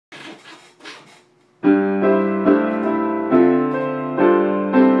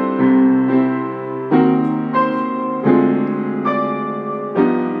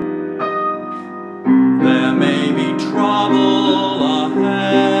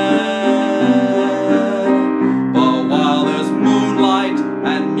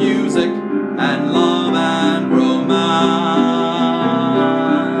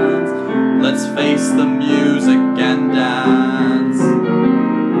the music and dance.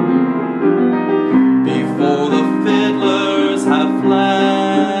 Before the fiddlers have fled,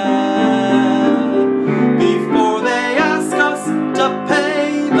 before they ask us to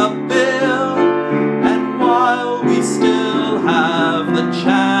pay the bill, and while we still have the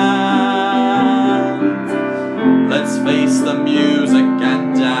chance, let's face the music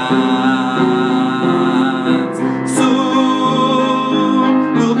and dance.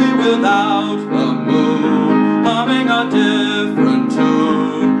 Soon we'll be without the moon, humming a different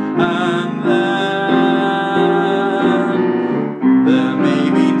tune, and then there may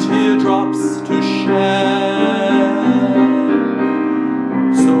be teardrops to shed.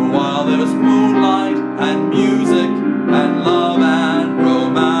 So while there's moonlight and music and love and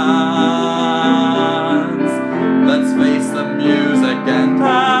romance, let's face the music and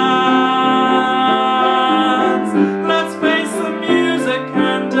dance. Let's face the music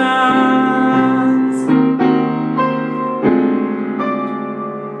and dance.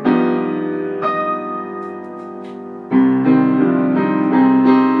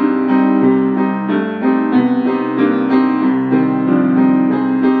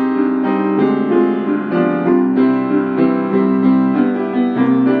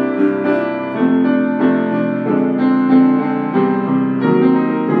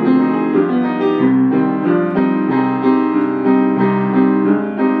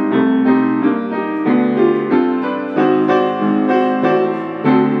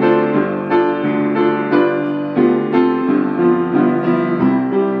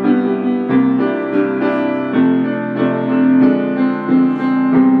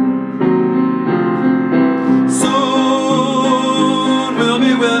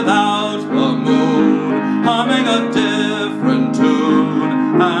 Without the moon, humming a different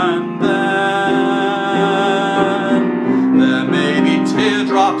tune, and then there may be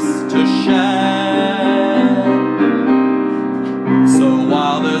teardrops to shed.